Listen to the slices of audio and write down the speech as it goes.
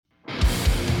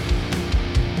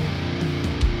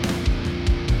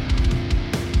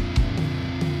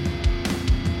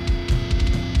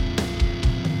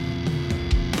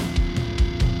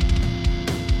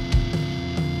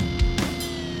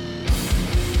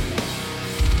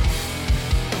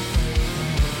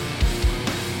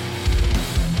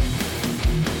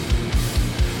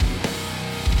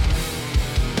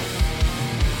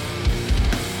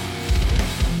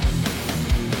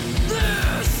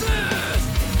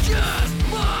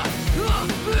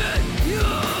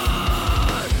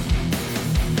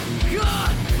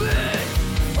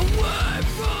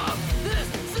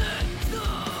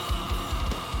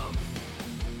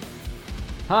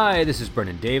Hi, this is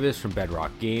Brendan Davis from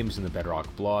Bedrock Games and the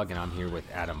Bedrock blog, and I'm here with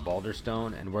Adam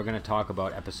Balderstone, and we're going to talk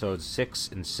about episodes 6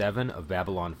 and 7 of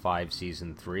Babylon 5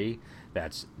 Season 3.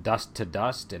 That's Dust to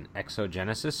Dust and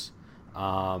Exogenesis.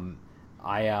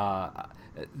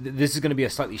 This is going to be a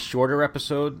slightly shorter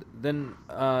episode than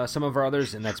some of our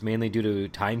others, and that's mainly due to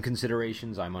time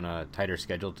considerations. I'm on a tighter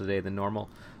schedule today than normal.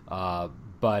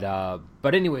 But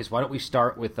anyways, why don't we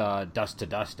start with Dust to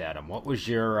Dust, Adam? What was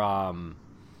your...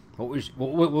 let's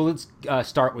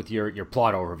start with your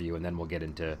plot overview, and then we'll get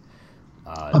into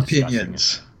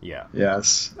opinions. Yeah.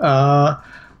 Yes.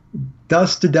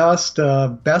 Dust to Dust.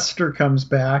 Bester comes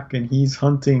back, and he's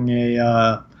hunting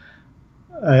a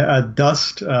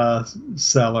dust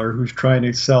seller who's trying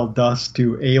to sell dust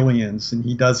to aliens, and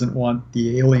he doesn't want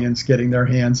the aliens getting their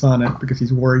hands on it because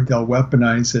he's worried they'll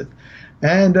weaponize it.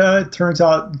 And it turns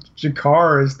out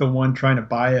G'Kar is the one trying to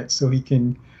buy it, so he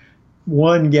can.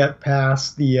 One, get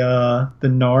past the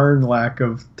Narn lack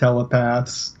of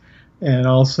telepaths, and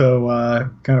also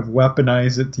kind of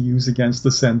weaponize it to use against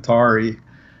the Centauri.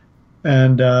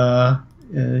 And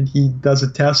he does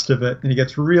a test of it, and he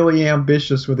gets really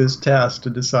ambitious with his test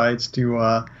and decides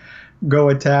to go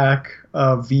attack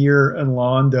Vir and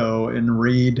Londo and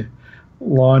raid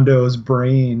Londo's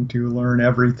brain to learn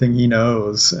everything he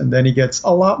knows. And then he gets a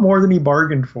lot more than he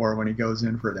bargained for when he goes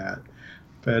in for that.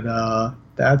 But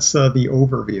that's the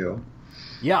overview.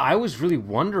 Yeah, I was really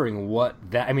wondering what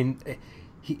that. I mean,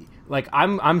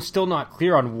 I'm still not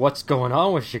clear on what's going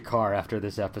on with G'Kar after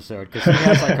this episode, because he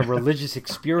has like a religious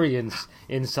experience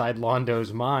inside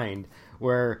Londo's mind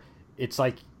where it's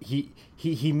like he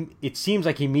it seems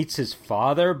like he meets his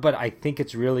father, but I think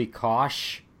it's really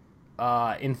Kosh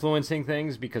influencing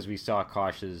things, because we saw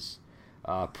Kosh's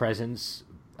presence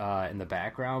in the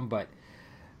background, but.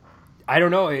 I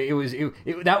don't know.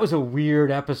 That was a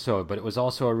weird episode, but it was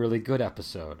also a really good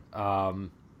episode.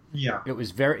 Yeah, it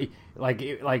was very like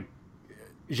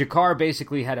G'Kar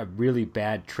basically had a really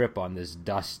bad trip on this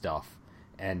dust stuff,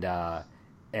 and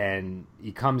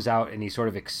he comes out and he sort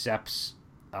of accepts,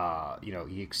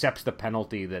 he accepts the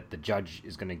penalty that the judge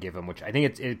is going to give him, which I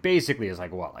think it basically is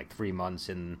like 3 months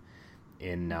in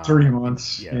 3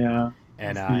 months. Yeah.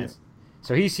 And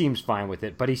so he seems fine with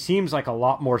it, but he seems like a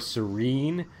lot more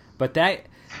serene. But that,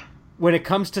 when it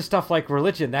comes to stuff like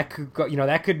religion, that could go,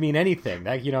 that could mean anything.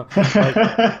 That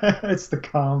it's the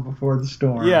calm before the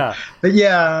storm. Yeah, but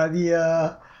yeah,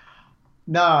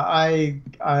 I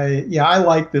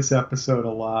like this episode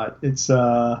a lot.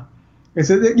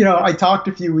 I talked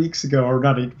a few weeks ago, or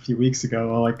not a few weeks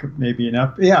ago, like maybe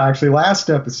last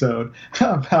episode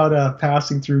about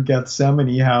passing through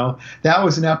Gethsemane. How that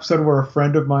was an episode where a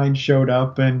friend of mine showed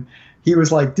up and. He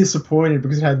was like disappointed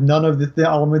because it had none of the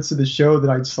elements of the show that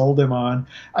I'd sold him on.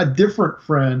 A different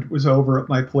friend was over at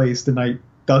my place the night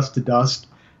Dust to Dust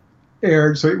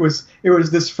aired, so it was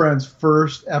this friend's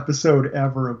first episode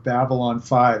ever of Babylon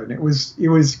 5, and it was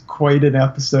quite an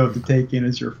episode to take in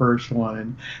as your first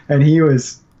one, and he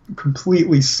was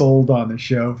completely sold on the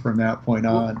show from that point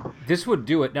on. Well, this would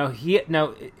do it. Now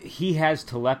he has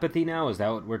telepathy now. Is that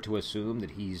what we're to assume,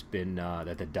 that he's been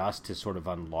that the dust has sort of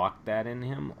unlocked that in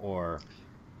him, or?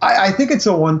 I think it's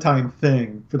a one-time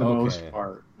thing for the most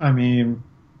part. I mean,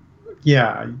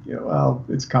 yeah,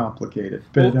 it's complicated.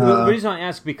 But the reason I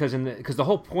ask because the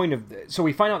whole point of so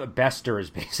we find out that Bester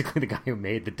is basically the guy who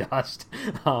made the dust,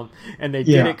 and they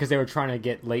did it because they were trying to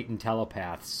get latent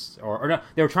telepaths, or no,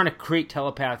 they were trying to create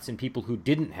telepaths in people who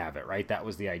didn't have it. Right, that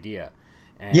was the idea,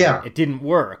 and it didn't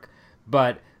work.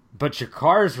 But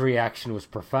G'Kar's reaction was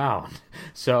profound.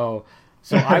 So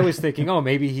I was thinking,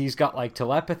 maybe he's got like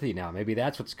telepathy now. Maybe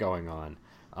that's what's going on.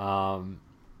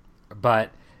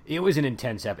 But. It was an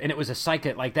intense episode, and it was a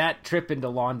psychic. Like, that trip into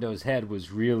Londo's head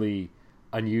was really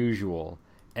unusual.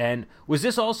 And was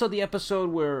this also the episode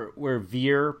where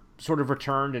Vir sort of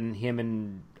returned, and him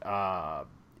and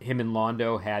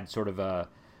Londo had sort of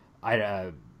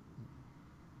I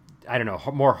don't know,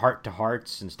 more heart to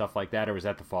hearts and stuff like that, or was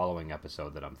that the following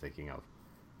episode that I'm thinking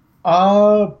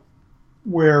of?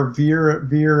 Where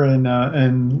Vir and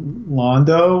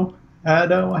Londo.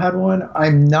 Had one.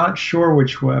 I'm not sure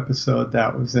which episode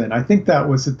that was in. I think that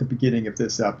was at the beginning of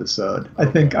this episode.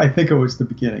 Okay. I think it was the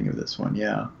beginning of this one.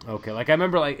 Yeah. Okay. Like I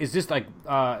remember. Is this in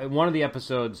one of the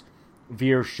episodes?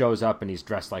 Vir shows up and he's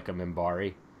dressed like a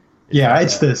Minbari.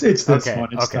 It's this okay. one.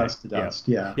 It's okay. Dust to Dust.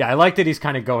 Yeah. Yeah. I like that he's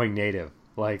kind of going native.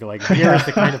 Like Vir is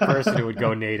the kind of person who would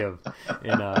go native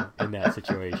in that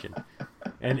situation.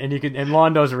 And you can, and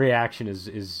Londo's reaction is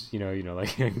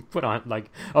like put on,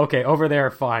 like, okay, over there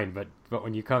fine, but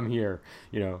when you come here,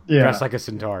 dress like a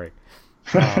Centauri.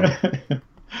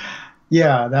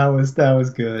 Yeah, that was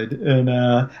good. And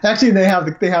actually, they have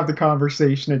the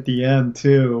conversation at the end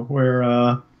too,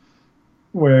 where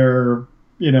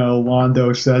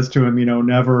Londo says to him,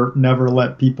 never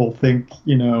let people think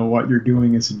what you're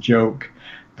doing is a joke,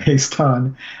 based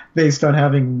on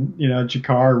having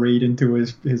Jakar read into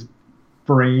his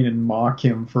brain and mock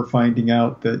him for finding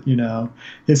out that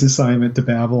his assignment to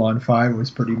Babylon 5 was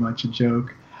pretty much a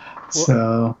joke. Well,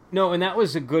 So no, and that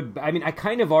was a good. I mean, I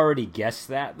kind of already guessed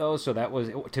that though, so that was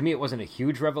to me it wasn't a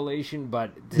huge revelation,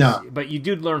 no. but you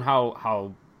did learn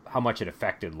how much it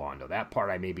affected Londo. That part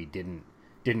I maybe didn't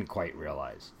quite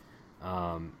realize.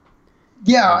 Um,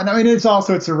 Yeah, and and I mean it's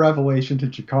a revelation to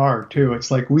Jakar too. It's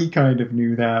like we kind of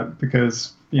knew that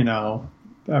because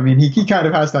I mean he kind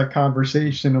of has that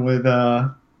conversation with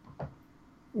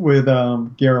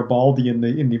Garibaldi in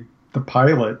the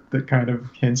pilot that kind of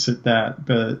hints at that,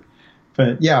 but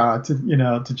yeah, to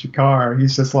Jakar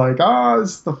he's just like, oh,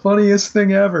 it's the funniest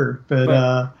thing ever. But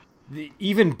but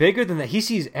even bigger than that, he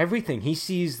sees everything. He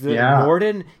sees the yeah,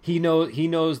 Morden. He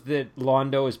knows that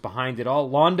Londo is behind it all.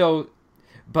 Londo,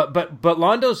 but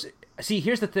Londo's. See,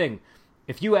 here's the thing.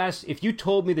 If you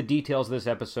told me the details of this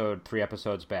episode 3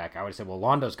 episodes back, I would have said, well,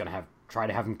 Londo's going to try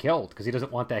to have him killed because he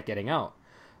doesn't want that getting out.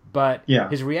 But yeah,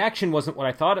 his reaction wasn't what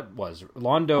I thought it was.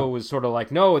 Londo was sort of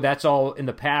like, "No, that's all in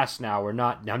the past now. I'm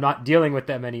not dealing with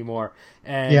them anymore."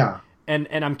 And yeah.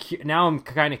 I'm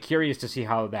kind of curious to see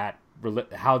how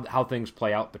things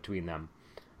play out between them,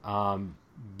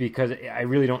 because I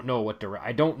really don't know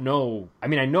I don't know. I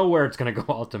mean, I know where it's going to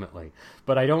go ultimately,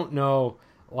 but I don't know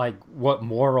like what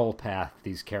moral path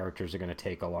these characters are going to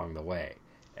take along the way,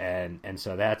 and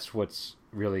so that's what's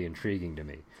really intriguing to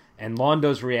me. And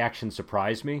Londo's reaction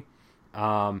surprised me,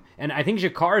 and I think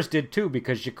Jakar's did too,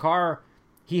 because Jakar,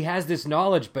 he has this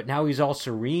knowledge, but now he's all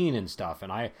serene and stuff,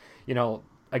 and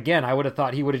again, I would have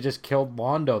thought he would have just killed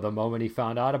Londo the moment he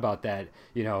found out about that.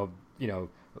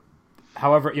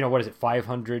 However, what is it,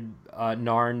 500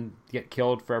 Narn get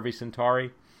killed for every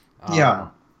Centauri? Yeah.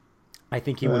 I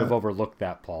think he would have overlooked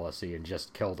that policy and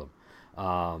just killed him.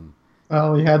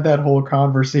 Well, he had that whole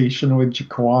conversation with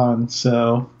Jaquan,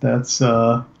 so that's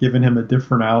given him a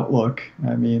different outlook.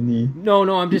 I mean, No,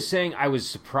 I'm just saying I was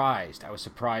surprised. I was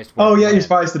surprised when oh it yeah, he's went.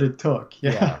 surprised that it took.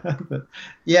 Yeah, Yeah.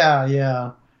 yeah,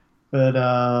 yeah.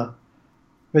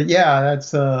 But yeah,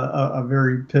 that's a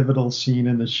very pivotal scene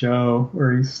in the show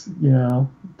where he's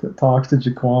talks to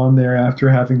Jaquan there after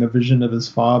having the vision of his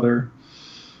father.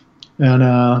 And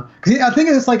cause I think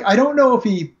it's like I don't know if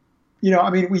he, I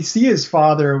mean, we see his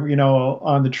father,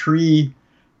 on the tree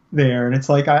there, and it's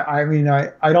like I mean,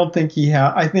 I don't think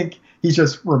I think he's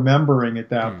just remembering at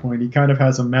that point. He kind of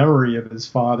has a memory of his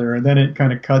father, and then it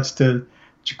kind of cuts to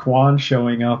Jaquan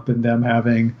showing up and them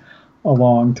having a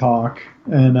long talk.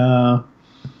 And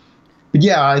but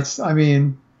yeah, I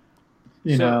mean,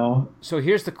 So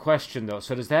here's the question though.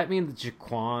 So does that mean that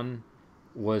Jaquan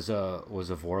was a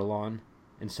Vorlon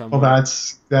in some well, way?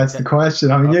 that's the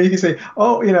question. I mean, yeah, you can say,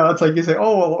 oh, it's like you say,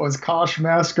 oh, well, it was Kosh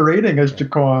masquerading as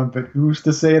Jaquan, but who's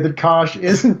to say that Kosh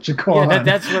isn't Yeah,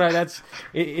 Jaquan?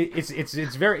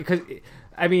 it's very, because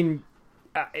I mean,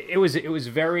 it was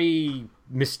very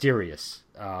mysterious,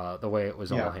 the way it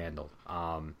was all Yeah. handled.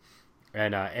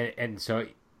 And so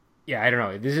yeah, I don't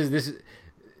know.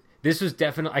 This was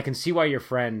definitely, I can see why your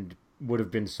friend would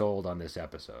have been sold on this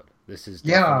episode. This is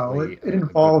Yeah, well, definitely it a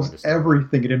good one involves to start with.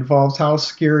 everything. It involves how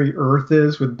scary Earth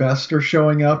is with Bester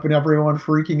showing up and everyone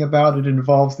freaking about. It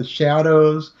involves the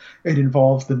shadows. It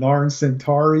involves the Narn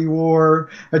Centauri War.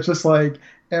 It's just like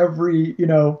every,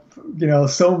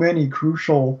 so many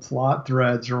crucial plot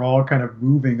threads are all kind of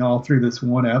moving all through this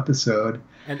one episode.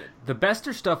 And the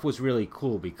Bester stuff was really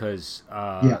cool because,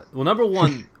 Yeah. well, number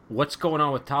one, what's going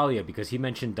on with Talia? Because he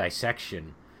mentioned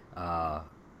dissection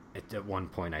at one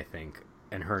point, I think,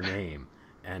 and her name.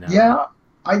 And Yeah,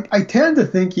 I tend to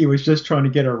think he was just trying to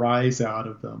get a rise out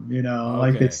of them.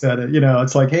 Like they okay, said,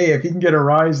 it's like, hey, if he can get a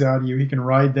rise out of you, he can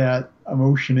ride that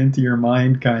emotion into your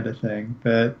mind, kind of thing.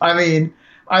 But I mean,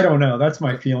 I don't know. That's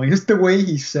my feeling. Just the way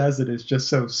he says it is just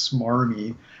so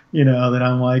smarmy, that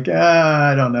I'm like,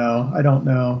 I don't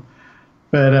know.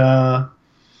 But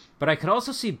but I could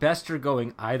also see Bester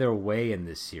going either way in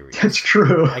this that's series.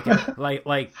 true.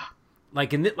 Like,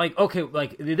 like in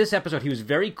this episode, he was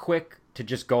very quick to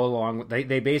just go along.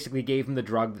 They basically gave him the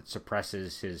drug that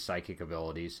suppresses his psychic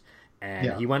abilities, and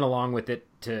Yeah, he went along with it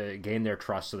to gain their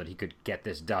trust so that he could get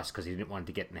this dust because he didn't want it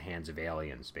to get in the hands of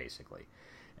aliens, basically.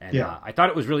 And yeah, I thought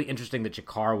it was really interesting that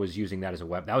Jakar was using that as a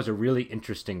weapon. That was a really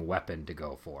interesting weapon to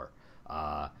go for,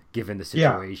 given the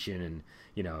yeah. situation, and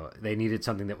they needed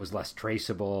something that was less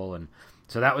traceable, and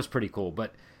so that was pretty cool.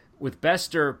 But with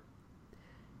Bester,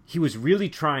 he was really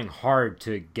trying hard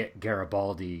to get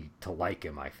Garibaldi to like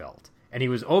him, I felt. And he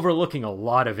was overlooking a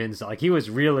lot of insults. Like, he was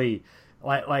really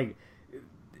like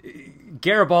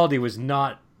Garibaldi was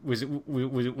not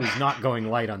going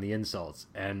light on the insults.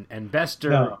 And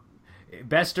Bester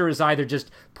is either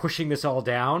just pushing this all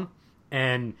down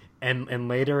and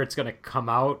later it's going to come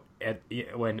out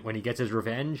when he gets his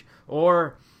revenge,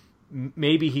 or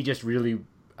maybe he just really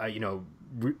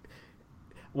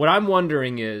what I'm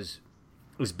wondering is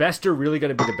Bester really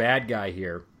going to be the bad guy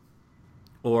here,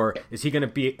 or is he going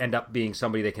to end up being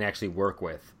somebody they can actually work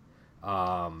with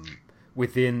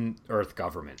within Earth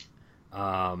government?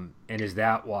 And is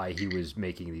that why he was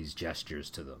making these gestures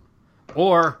to them?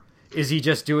 Or is he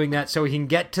just doing that so he can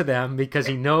get to them because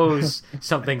he knows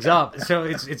something's up? So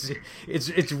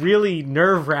it's really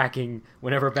nerve-wracking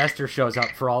whenever Bester shows up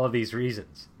for all of these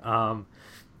reasons.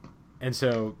 And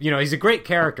so, he's a great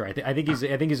character. I think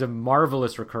he's a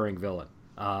marvelous recurring villain.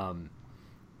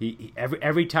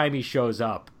 Every time he shows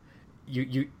up,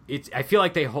 I feel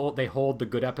like they hold the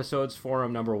good episodes for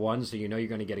him, number one, so you're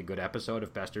going to get a good episode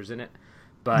if Bester's in it.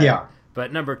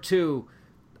 But number two,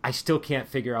 I still can't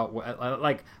figure out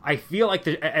I feel like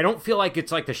I don't feel like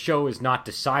it's like the show is not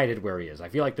decided where he is. I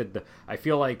feel like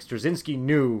Straczynski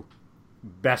knew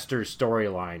Bester's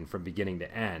storyline from beginning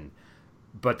to end,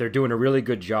 but they're doing a really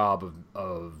good job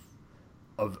of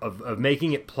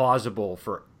making it plausible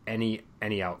for any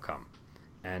outcome.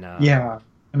 And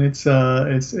and it's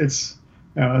a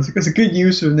good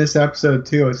use in this episode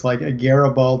too. It's like a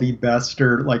Garibaldi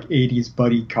Bester 80s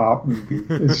buddy cop movie.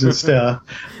 It's just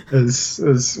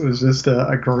was just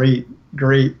a great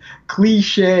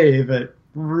cliche, but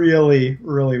really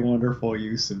really wonderful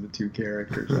use of the two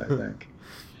characters, I think.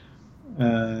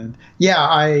 And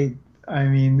I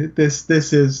mean, this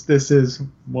is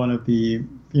one of the,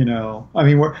 I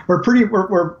mean, we're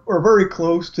very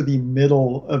close to the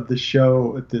middle of the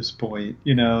show at this point,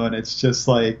 and it's just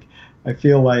like, I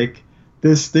feel like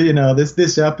this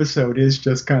episode is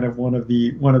just kind of one of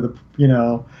the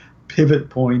pivot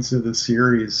points of the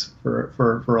series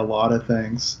for a lot of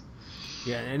things.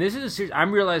 Yeah, and this is a series.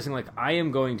 I'm realizing I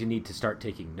am going to need to start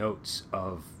taking notes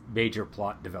of major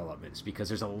plot developments, because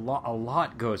there's a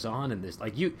lot goes on in this.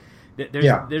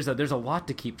 There's a lot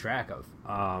to keep track of.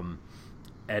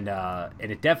 And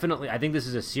it definitely, I think this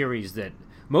is a series that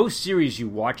most series you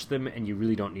watch them and you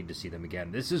really don't need to see them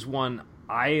again. This is one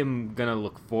I am gonna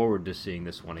look forward to seeing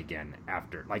this one again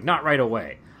after, not right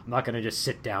away. I'm not gonna just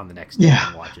sit down the next day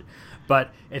and watch it,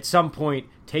 but at some point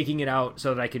taking it out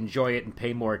so that I can enjoy it and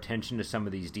pay more attention to some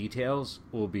of these details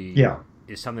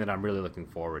is something that I'm really looking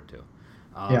forward to.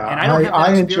 And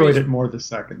I enjoyed it more the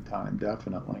second time,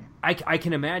 definitely. I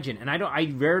can imagine, and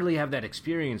I rarely have that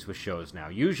experience with shows now.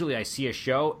 Usually, I see a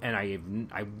show and I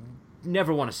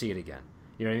never want to see it again.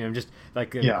 You know what I mean? I'm just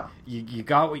you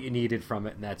got what you needed from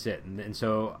it, and that's it. And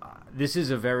so this is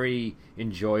a very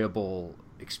enjoyable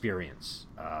experience.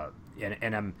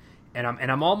 And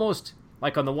I'm almost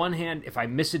on the one hand, if I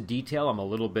miss a detail, I'm a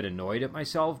little bit annoyed at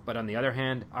myself, but on the other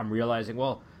hand, I'm realizing,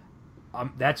 well,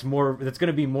 that's going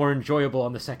to be more enjoyable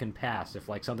on the second pass if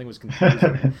something was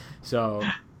confusing. So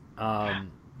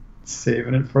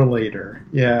saving it for later.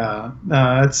 Yeah,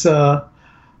 that's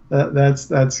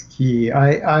key.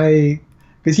 I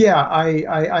basically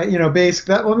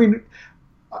that. I mean,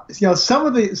 some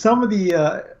of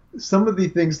the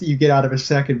things that you get out of a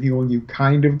second viewing, you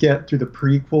kind of get through the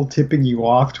prequel, tipping you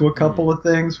off to a couple of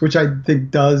things, which I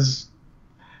think does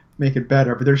make it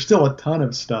better, but there's still a ton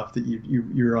of stuff that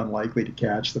you're unlikely to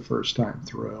catch the first time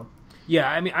through. Yeah,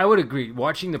 I mean, I would agree.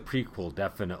 Watching the prequel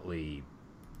definitely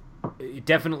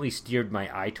steered my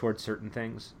eye towards certain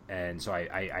things, and so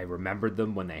I remembered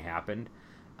them when they happened.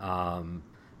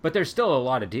 But there's still a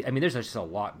lot of there's just a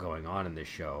lot going on in this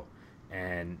show,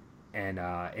 and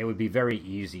it would be very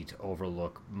easy to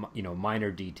overlook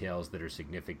minor details that are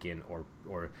significant, or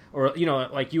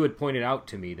like you had pointed out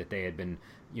to me that they had been.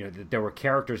 That there were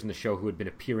characters in the show who had been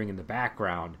appearing in the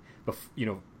background,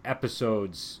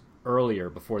 episodes earlier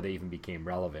before they even became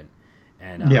relevant,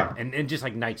 and just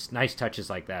nice touches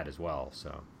like that as well.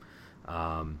 So,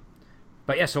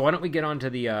 but yeah. So why don't we get on to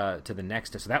the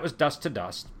next? So that was Dust to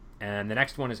Dust, and the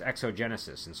next one is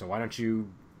Exogenesis. And so why don't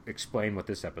you explain what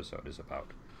this episode is about?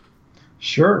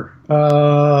 Sure.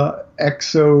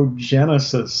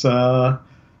 Exogenesis.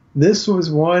 This was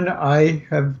one I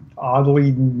have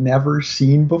oddly never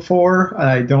seen before.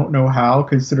 I don't know how,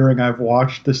 considering I've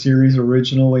watched the series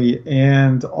originally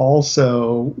and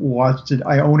also watched it.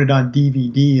 I own it on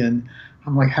DVD, and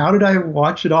I'm like, how did I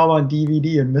watch it all on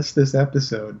DVD and miss this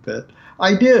episode? But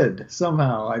I did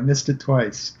somehow. I missed it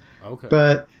twice. Okay.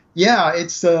 But Yeah,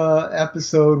 it's a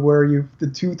episode where you the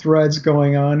two threads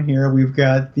going on here. We've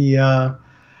got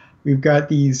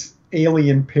these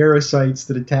alien parasites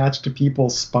that attach to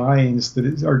people's spines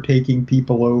that are taking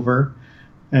people over,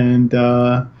 and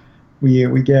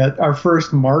we get our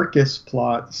first Marcus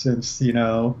plot since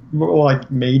like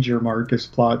major Marcus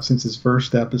plot since his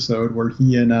first episode, where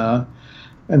he and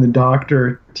the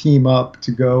Doctor team up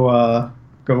to go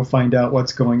find out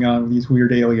what's going on with these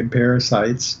weird alien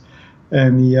parasites.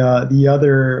 And the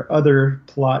other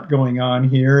plot going on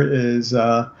here is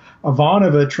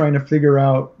Ivanova trying to figure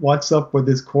out what's up with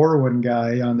this Corwin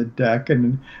guy on the deck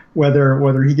and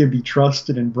whether he can be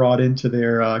trusted and brought into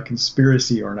their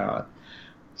conspiracy or not.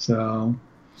 So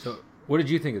what did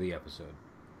you think of the episode?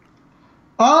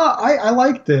 I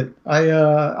liked it.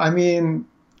 I mean,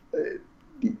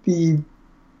 the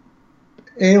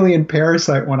alien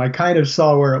parasite one, I kind of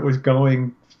saw where it was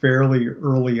going fairly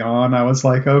early on. I was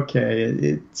like, okay,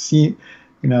 it seemed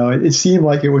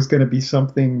like it was going to be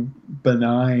something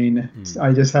benign.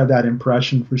 I just had that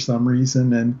impression for some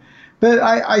reason, but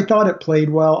I thought it played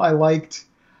well. I liked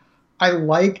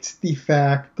the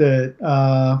fact that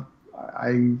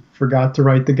I forgot to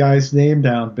write the guy's name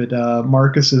down, but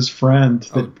Marcus's friend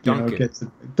that Duncan. gets it.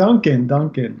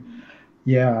 Duncan.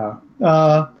 Yeah.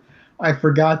 I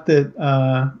forgot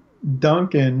that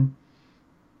Duncan.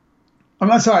 I'm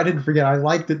not sorry, I didn't forget. I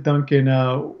liked that Duncan,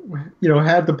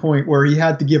 had the point where he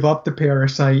had to give up the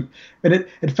parasite, and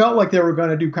it felt like they were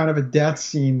going to do kind of a death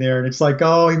scene there. And it's like,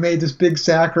 oh, he made this big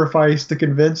sacrifice to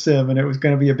convince him, and it was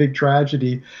going to be a big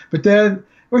tragedy. But then,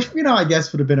 which I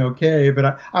guess would have been okay.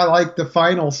 But I like the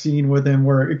final scene with him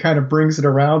where it kind of brings it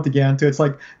around again to it's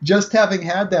like just having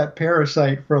had that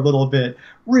parasite for a little bit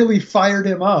really fired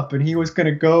him up, and he was going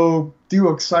to go do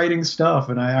exciting stuff.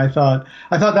 And I thought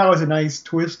that was a nice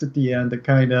twist at the end that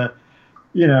kind of,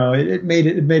 it made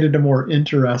it a more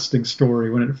interesting story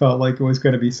when it felt like it was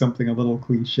going to be something a little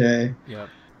cliche. Yeah.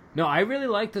 No, I really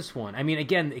like this one. I mean,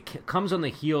 again, it comes on the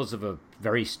heels of a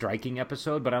very striking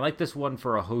episode, but I like this one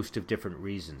for a host of different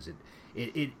reasons.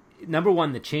 It number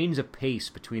one, the change of pace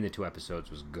between the two episodes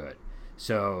was good.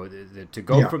 So to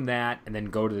go from that and then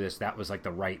go to this, that was like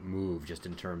the right move, just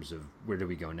in terms of where do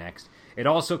we go next. It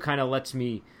also kind of lets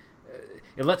me,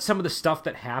 it lets some of the stuff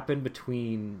that happened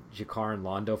between G'Kar and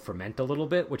Londo ferment a little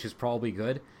bit, which is probably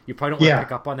good. You probably don't want to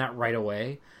pick up on that right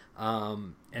away.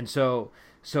 And so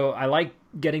I like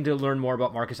getting to learn more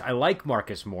about Marcus. I like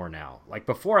Marcus more now. Like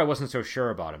before, I wasn't so sure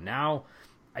about him. Now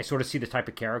I sort of see the type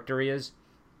of character he is,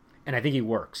 and I think he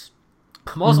works.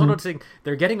 I'm also noticing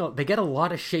they get a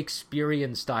lot of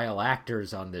Shakespearean style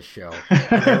actors on this show.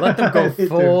 And they let them go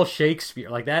full Shakespeare.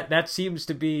 Like that seems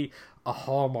to be a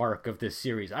hallmark of this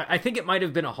series. I think it might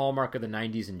have been a hallmark of the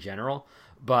 90s in general,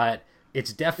 but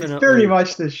it's definitely very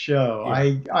much this show.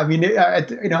 Yeah. I mean,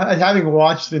 having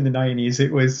watched it in the 90s,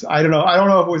 it was, I don't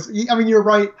know if it was, I mean, you're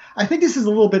right. I think this is a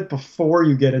little bit before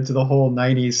you get into the whole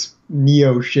 90s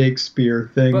neo Shakespeare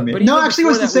thing. But no, actually, it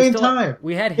was the same time.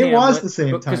 We had Hamlet. It was the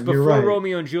same time. Because before you're right.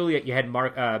 Romeo and Juliet, you had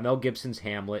Mel Gibson's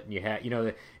Hamlet, and you had,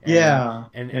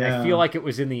 and I feel like it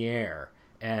was in the air.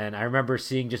 And I remember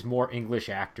seeing just more English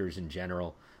actors in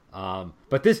general.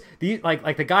 But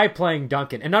like the guy playing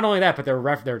Duncan, and not only that, but they're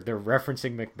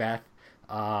referencing Macbeth.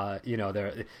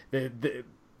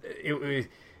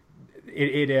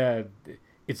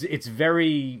 It's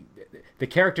very, the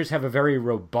characters have a very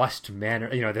robust manner.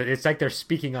 It's like they're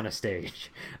speaking on a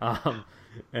stage.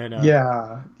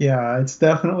 It's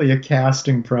definitely a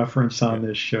casting preference on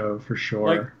this show for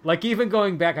sure. Like even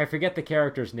going back, I forget the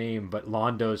character's name, but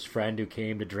Londo's friend who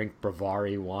came to drink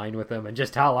Bravari wine with him, and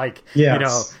just how I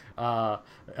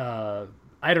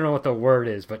don't know what the word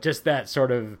is, but just that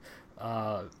sort of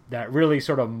that really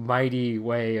sort of mighty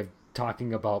way of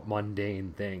talking about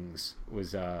mundane things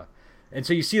was, and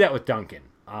so you see that with Duncan.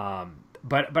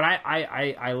 But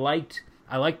I liked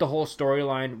the whole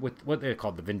storyline with what they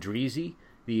called the Vendrizi.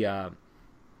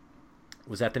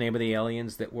 Was that the name of the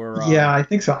aliens that were? Yeah, I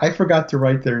think so. I forgot to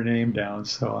write their name down,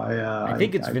 so I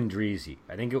think it's Vendrizi.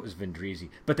 I think it was Vendrizi.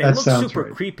 But they look super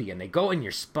creepy, and they go in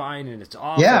your spine, and it's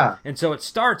awful. Yeah. And so it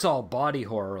starts all body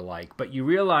horror like, but you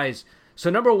realize. So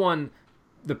number one,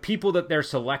 the people that they're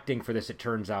selecting for this, it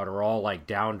turns out, are all like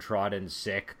downtrodden,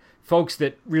 sick folks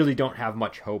that really don't have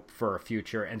much hope for a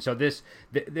future. And so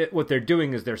what they're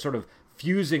doing is they're sort of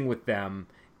fusing with them.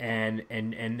 And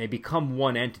they become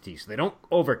one entity. So they don't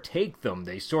overtake them.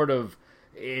 They sort of,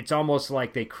 it's almost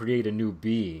like they create a new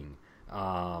being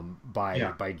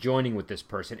by joining with this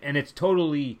person, and it's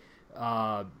totally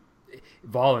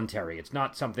voluntary. It's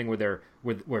not something where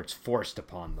it's forced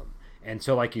upon them. And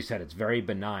so, like you said, it's very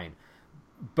benign.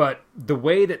 but the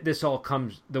way that this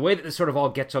sort of all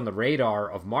gets on the radar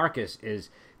of Marcus is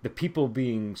the people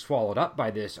being swallowed up by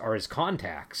this are his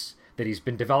contacts that he's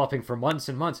been developing for months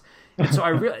and months. And so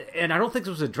and I don't think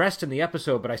this was addressed in the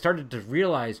episode, but I started to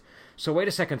realize, so wait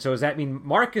a second, so does that mean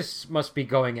Marcus must be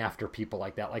going after people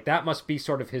like that? Like that must be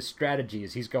sort of his strategy,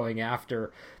 is he's going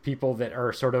after people that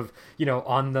are sort of,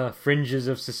 on the fringes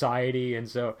of society, and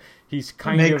so he's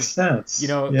kind of... Makes sense.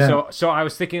 So I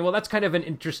was thinking, well, that's kind of an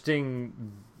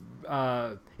interesting...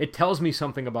 it tells me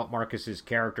something about Marcus's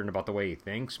character and about the way he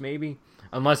thinks, maybe.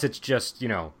 Unless it's just,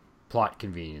 plot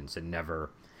convenience and never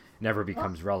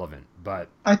becomes relevant. But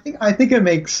I think it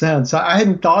makes sense. I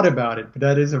hadn't thought about it, but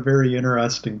that is a very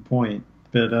interesting point.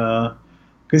 But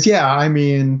because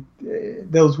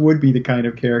those would be the kind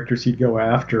of characters he'd go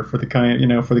after for the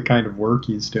kind of work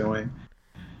he's doing.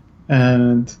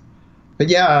 But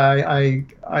yeah,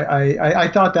 I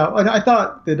thought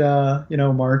that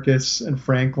Marcus and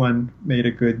Franklin made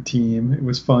a good team. It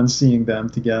was fun seeing them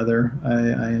together.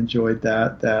 I enjoyed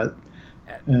that.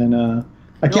 And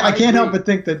I can't help but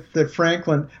think that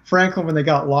Franklin, when they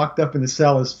got locked up in the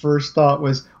cell, his first thought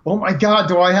was, "Oh my God,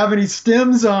 do I have any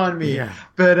stims on me?" Yeah.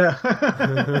 But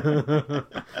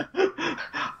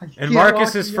and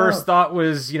Marcus's first thought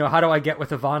was, how do I get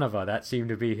with Ivanova? That seemed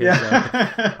to be his.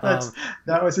 Yeah.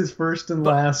 That was his first and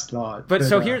last thought. But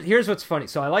so here's what's funny.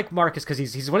 So I like Marcus because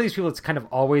he's one of these people that's kind of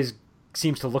always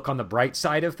seems to look on the bright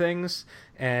side of things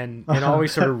and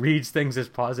always sort of reads things as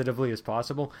positively as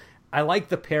possible. I like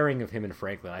the pairing of him and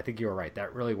Franklin. I think you were right.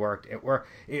 That really worked. It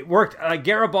worked.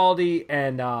 Garibaldi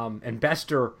and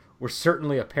Bester were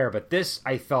certainly a pair, but this,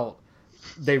 I felt,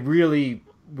 they really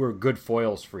were good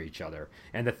foils for each other.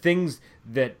 And the things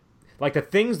that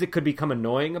could become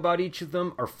annoying about each of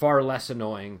them are far less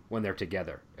annoying when they're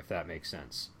together, if that makes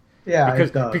sense. Yeah,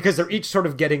 it does. Because they're each sort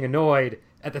of getting annoyed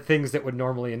at the things that would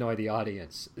normally annoy the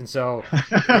audience, and so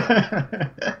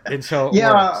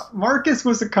yeah, Marcus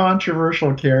was a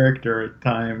controversial character at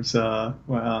times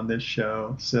on this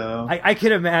show. So I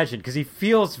can imagine, because he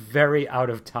feels very out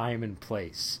of time and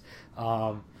place.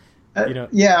 Yeah,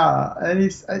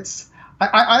 and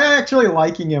I actually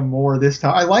liking him more this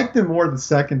time. I liked him more the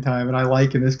second time, and I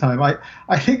like him this time.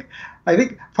 I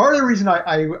think part of the reason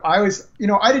I was,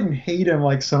 I didn't hate him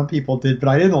like some people did, but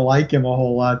I didn't like him a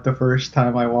whole lot the first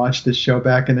time I watched this show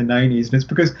back in the 90s. And it's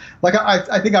because, like,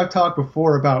 I think I've talked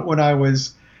before about when I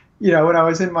was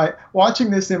watching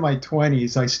this in my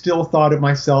 20s, I still thought of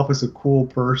myself as a cool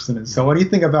person. And so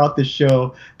anything about this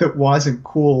show that wasn't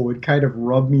cool would kind of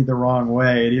rub me the wrong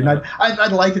way. And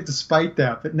I'd like it despite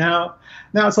that. But now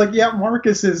it's like, yeah,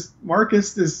 Marcus is,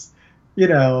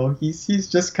 he's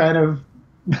just kind of,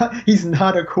 he's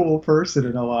not a cool person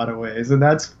in a lot of ways, and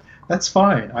that's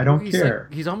fine. I don't care.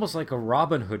 He's almost like a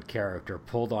Robin Hood character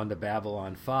pulled onto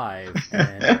Babylon 5,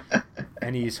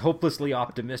 and he's hopelessly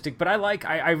optimistic. But I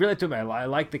relate to him. I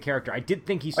like the character. I did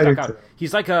think he stuck out.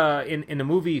 He's like in the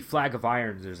movie Flag of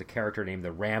Iron. There's a character named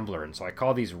the Rambler, and so I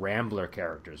call these Rambler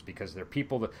characters because they're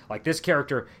people that, like this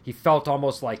character, he felt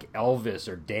almost like Elvis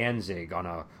or Danzig on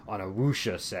a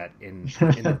wuxia set in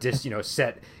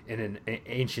set in an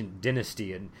ancient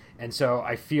dynasty, and so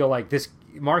I feel like this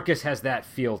Marcus has that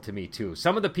feel to me too.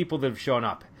 Some of the people that have shown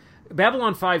up,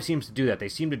 Babylon 5 seems to do that. They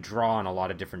seem to draw on a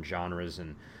lot of different genres,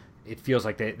 and it feels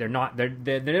like they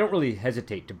don't really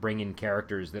hesitate to bring in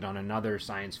characters that on another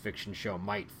science fiction show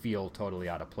might feel totally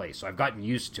out of place. So I've gotten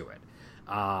used to it.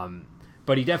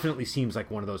 But he definitely seems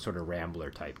like one of those sort of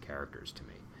Rambler type characters to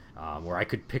me, where I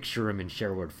could picture him in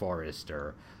Sherwood Forest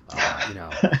or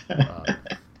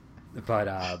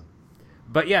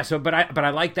But yeah, I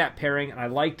like that pairing, and I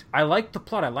liked the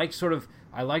plot. I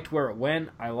liked where it went.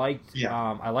 I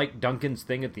liked Duncan's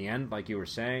thing at the end, like you were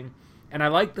saying, and I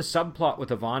liked the subplot with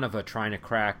Ivanova trying to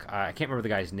crack. I can't remember the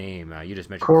guy's name. You just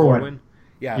mentioned Corwin.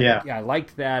 Yeah. I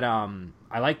liked that.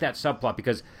 I liked that subplot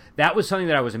because that was something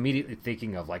that I was immediately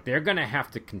thinking of. Like, they're going to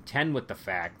have to contend with the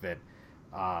fact that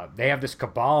they have this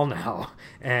cabal now,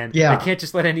 and they can't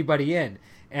just let anybody in.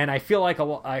 And I feel like a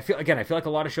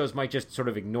lot of shows might just sort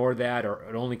of ignore that, or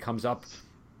it only comes up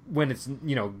when it's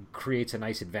creates a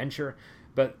nice adventure.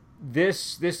 But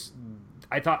this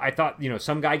I thought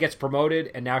some guy gets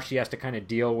promoted, and now she has to kind of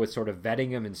deal with sort of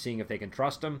vetting him and seeing if they can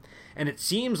trust him. And it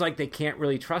seems like they can't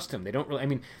really trust him. They don't really. I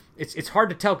mean, it's hard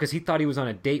to tell because he thought he was on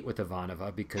a date with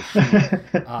Ivanova because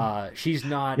she's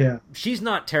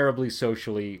not terribly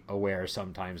socially aware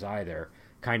sometimes either,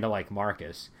 kind of like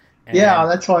Marcus. Yeah,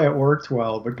 that's why it worked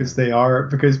well because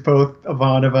both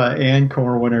Ivanova and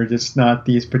Corwin are just not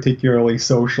these particularly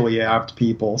socially apt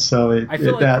people. So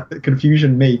that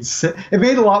confusion it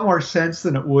made a lot more sense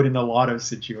than it would in a lot of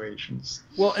situations.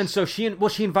 Well, and so she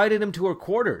invited him to her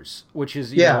quarters, which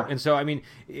is you know, and so I mean,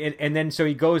 and then so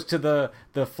he goes to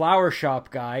the flower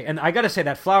shop guy, and I got to say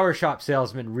that flower shop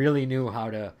salesman really knew how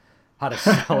to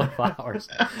sell flowers.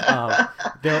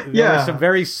 There were some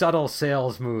very subtle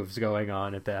sales moves going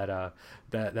on at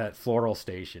that floral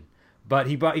station. But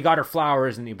he got her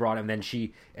flowers and he brought him. Then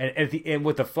she and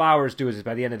what the flowers do is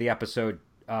by the end of the episode,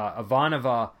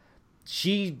 Ivanova,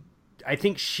 I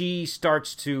think she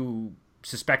starts to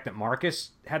suspect that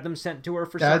Marcus had them sent to her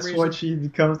for some reason. That's what she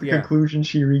becomes the conclusion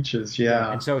she reaches.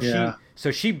 Yeah. And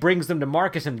so she brings them to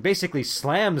Marcus and basically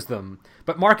slams them.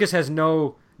 But Marcus has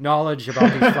no knowledge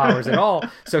about these flowers at all,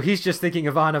 so he's just thinking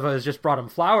Ivanova has just brought him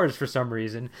flowers for some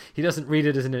reason. He doesn't read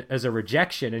it as a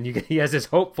rejection, and he has this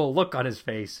hopeful look on his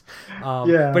face.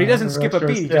 But he doesn't skip a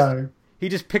beat. He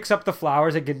just picks up the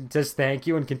flowers and says thank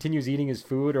you and continues eating his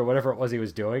food or whatever it was he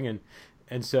was doing.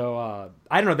 And so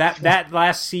I don't know, that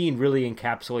last scene really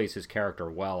encapsulates his character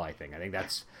well. I think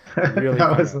that's really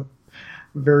that was a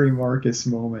very Marcus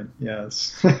moment.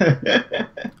 Yes.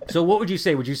 So what would you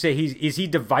say? Would you say is he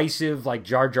divisive, like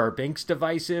Jar Jar Binks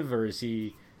divisive, or is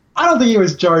he? I don't think he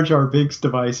was Jar Jar Binks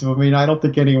divisive. I mean, I don't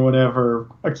think anyone ever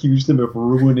accused him of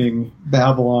ruining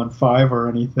Babylon 5 or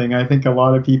anything. I think a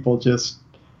lot of people just,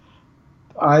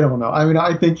 I don't know. I mean,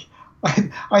 I think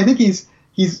he's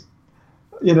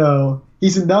you know,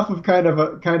 he's enough of kind of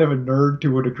a nerd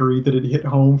to a degree that it hit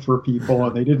home for people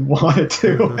and they didn't want it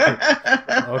to.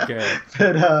 Okay.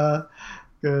 But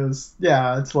because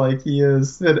it's like he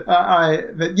is. You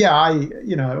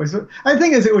know, it was. I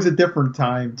think it was a different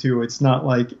time too. It's not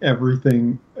like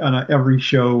everything on every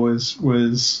show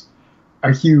was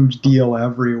a huge deal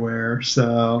everywhere.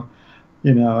 So,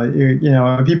 you know,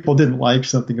 if people didn't like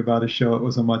something about a show, it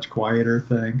was a much quieter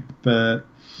thing. But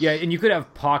yeah, and you could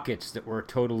have pockets that were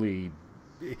totally.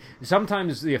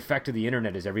 Sometimes the effect of the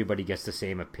internet is everybody gets the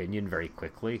same opinion very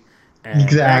quickly.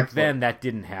 And back then, that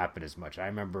didn't happen as much. I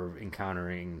remember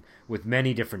encountering, with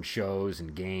many different shows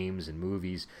and games and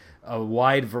movies, a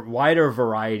wider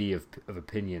variety of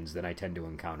opinions than I tend to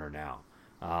encounter now.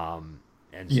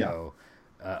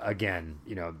 Again,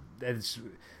 you know,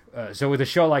 so with a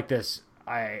show like this,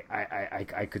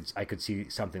 I could see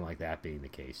something like that being the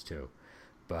case too.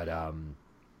 But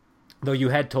though you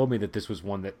had told me that this was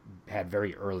one that had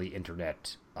very early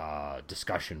internet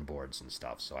discussion boards and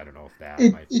stuff, so I don't know if that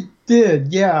it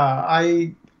did. Yeah,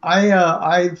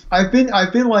 I've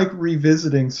been like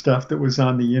revisiting stuff that was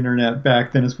on the internet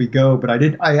back then as we go, but I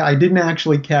didn't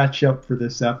actually catch up for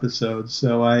this episode,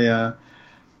 so I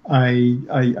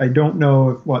don't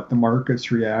know what the Marcus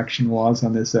reaction was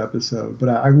on this episode, but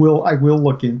I will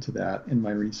look into that in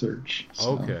my research.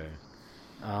 So. Okay.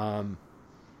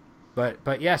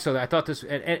 But yeah, so I thought this,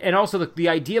 and also the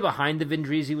idea behind the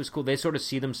Vindrizi was cool. They sort of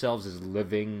see themselves as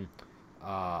living,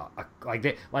 they're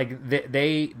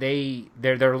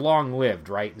long lived,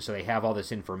 right? And so they have all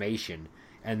this information,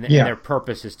 and their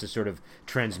purpose is to sort of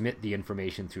transmit the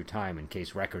information through time in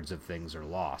case records of things are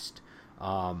lost.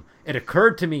 It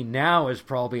occurred to me now is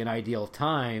probably an ideal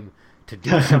time to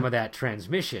do some of that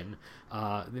transmission.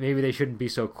 Maybe they shouldn't be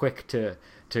so quick to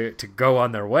go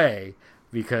on their way.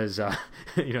 Because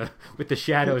you know, with the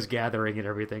shadows gathering and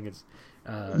everything, it's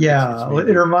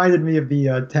it reminded me of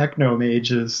the techno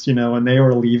mages. You know, when they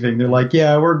were leaving, they're like,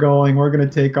 "Yeah, we're going to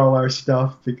take all our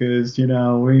stuff because you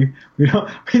know we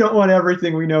don't want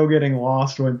everything we know getting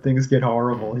lost when things get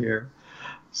horrible here."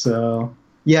 So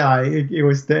yeah, it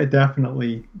was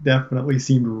definitely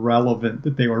seemed relevant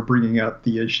that they were bringing up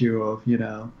the issue of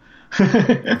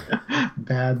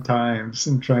bad times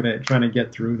and trying to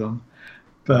get through them,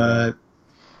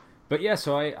 But yeah,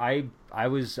 so I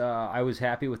was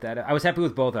happy with that. I was happy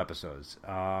with both episodes,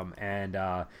 and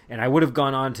I would have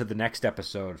gone on to the next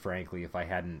episode, frankly, if I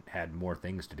hadn't had more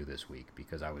things to do this week,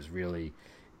 because I was really,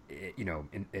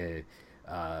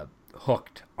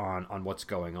 hooked on what's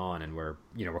going on, and we're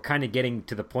kind of getting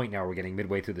to the point now. We're getting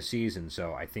midway through the season,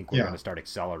 so I think we're going to start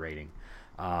accelerating.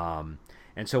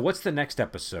 And so, what's the next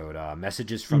episode?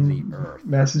 Messages from the Earth.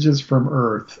 Messages from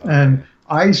Earth, okay. And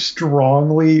I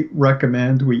strongly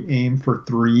recommend we aim for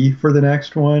 3 for the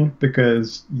next one,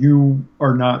 because you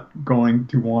are not going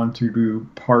to want to do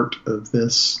part of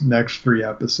this next 3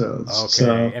 episodes. Okay,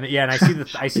 so. and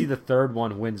I see the third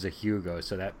one wins a Hugo,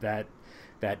 so that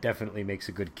definitely makes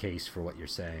a good case for what you're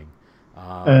saying.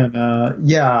 And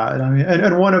yeah, and I mean,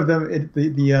 and one of them,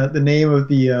 the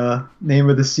name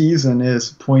of the season is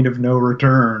Point of No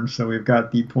Return. So we've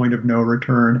got the Point of No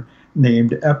Return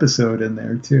named episode in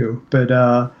there too. But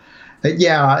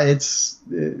yeah, it's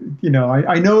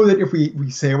I know that if we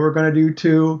say we're going to do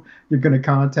two, you're going to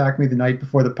contact me the night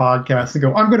before the podcast and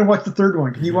go, I'm going to watch the third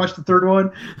one. Can you watch the third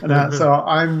one? And so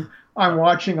I'm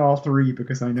watching all three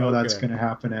because I know that's going to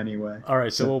happen anyway. All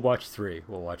right, so we'll watch three.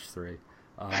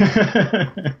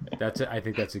 That's I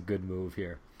think that's a good move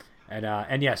here,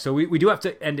 and yeah. So we do have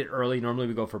to end it early. Normally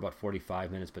we go for about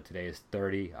 45 minutes, but today is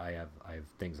 30. I have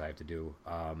things I have to do,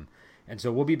 and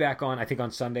so we'll be back on I think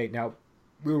on Sunday. Now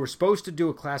we were supposed to do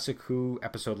a Classic Who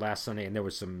episode last Sunday, and there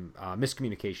was some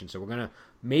miscommunication. So we're gonna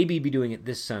maybe be doing it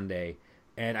this Sunday,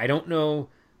 and I don't know.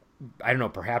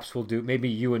 Perhaps we'll do. Maybe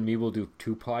you and me will do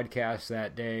 2 podcasts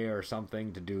that day or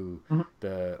something to do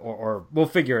or we'll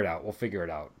figure it out.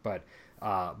 But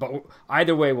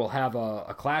either way, we'll have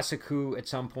a Classic Who at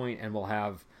some point, and we'll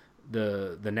have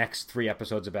the next 3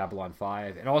 episodes of Babylon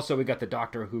 5, and also we got the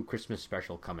Doctor Who Christmas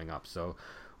special coming up. So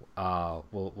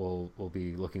we'll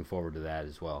be looking forward to that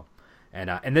as well.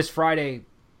 And this Friday,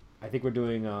 I think we're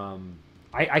doing.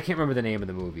 I can't remember the name of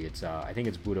the movie. It's I think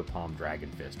it's Buddha Palm Dragon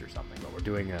Fist or something. But we're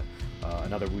doing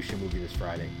another wuxia movie this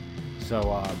Friday. So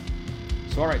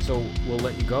all right. So we'll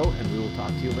let you go, and we will talk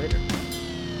to you later.